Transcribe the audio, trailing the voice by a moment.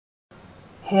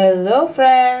Hello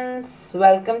friends,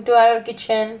 welcome to our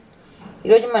kitchen.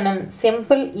 ఈరోజు మనం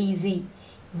simple easy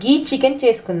గీ chicken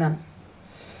చేసుకుందాం.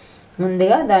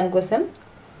 ముందుగా దానికోసం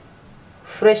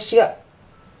ఫ్రెష్గా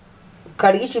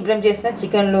కడిగి శుభ్రం చేసిన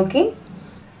చికెన్లోకి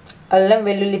అల్లం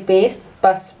వెల్లుల్లి పేస్ట్,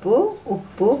 పసుపు,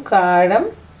 ఉప్పు, కారం,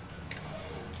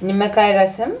 నిమ్మకాయ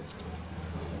రసం,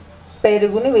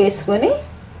 పెరుగుని వేసుకొని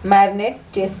మ్యారినేట్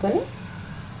చేసుకొని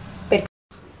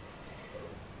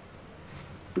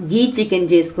గీ చికెన్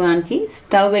చేసుకోవడానికి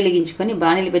స్టవ్ వెలిగించుకొని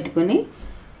బాణీలు పెట్టుకొని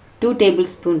 2 టేబుల్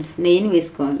స్పూన్స్ నెయ్యిని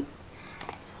వేసుకోవాలి.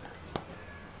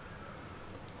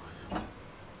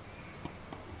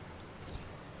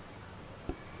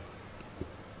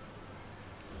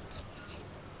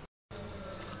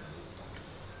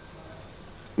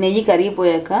 నెయ్యి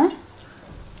కరిగిపోయాక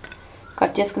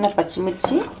కట్ చేసుకున్న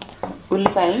పచ్చిమిర్చి,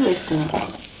 ఉల్లిపాయలను వేసుకున్నాం.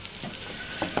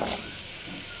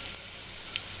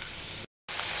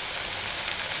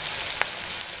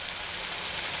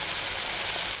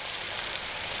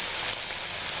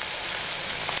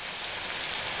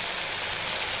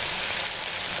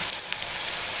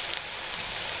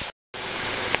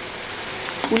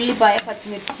 ఉల్లిపాయ,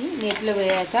 పచ్చిమిర్చి నీటిలో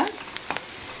వేయాక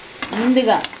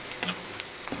ముందుగా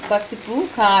పసుపు,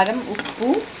 కారం, ఉప్పు,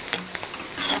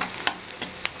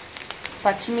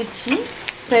 పచ్చిమిర్చి,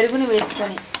 పెరుగుని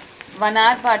వేసుకొని 1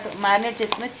 అవర్ పాటు మ్యారినేట్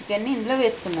చేసుకున్న చికెన్ని ఇందులో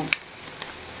వేసుకున్నాం.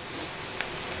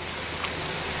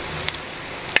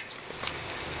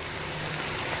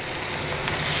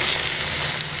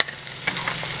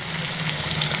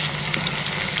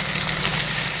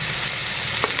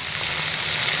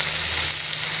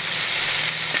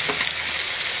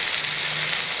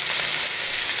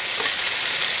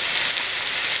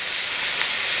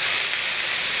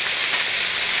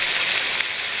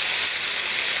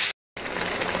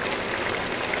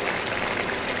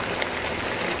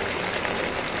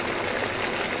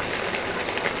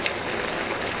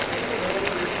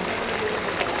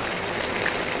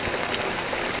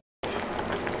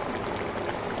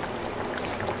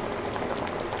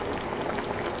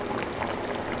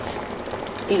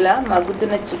 ఇలా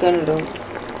మగ్గుతున్న చికెన్లో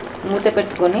మూత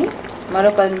పెట్టుకొని మరో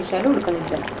 10 నిమిషాలు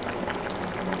ఉడకనిద్దాం.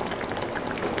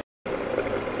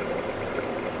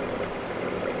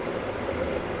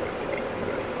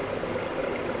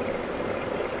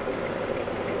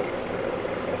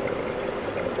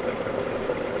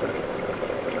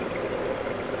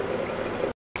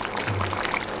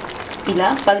 ఇలా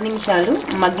 10 నిమిషాలు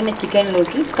మగ్గిన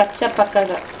చికెన్లోకి కచ్చా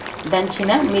పక్కగా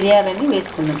దంచిన మిరియాలని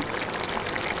వేసుకుందాం.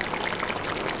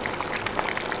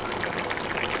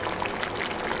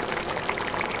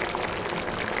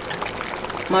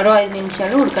 మరో 5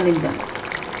 నిమిషాలు ఉడకనిద్దాం.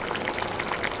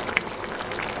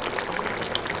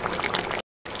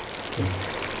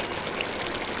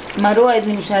 మరో 5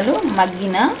 నిమిషాలు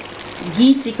మగ్గిన గీ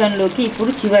చికెన్లోకి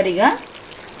ఇప్పుడు చివరిగా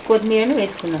కొత్తిమీరను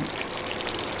వేసుకుందాం.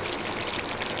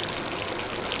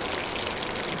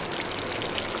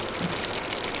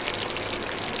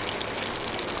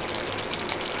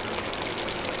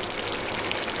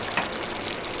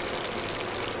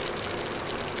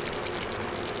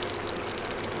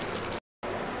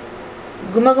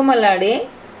 గుమగుమలాడే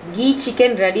గీ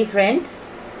చికెన్ రెడీ ఫ్రెండ్స్.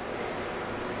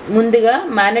 ముందుగా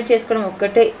మ్యారినేట్ చేసుకోవడం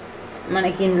ఒక్కటే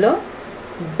మనకి ఇందులో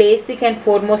బేసిక్ అండ్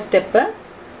ఫోర్మోస్ట్ స్టెప్.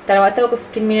 తర్వాత ఒక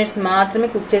 15 మినిట్స్ మాత్రమే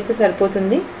కుక్ చేస్తే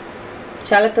సరిపోతుంది.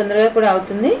 చాలా తొందరగా కూడా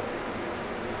అవుతుంది.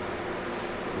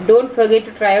 Don't forget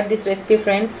to try out this recipe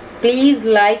friends. Please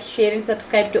like, share and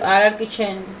subscribe to RR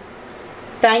kitchen.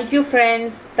 Thank you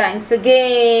friends. Thanks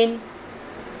again.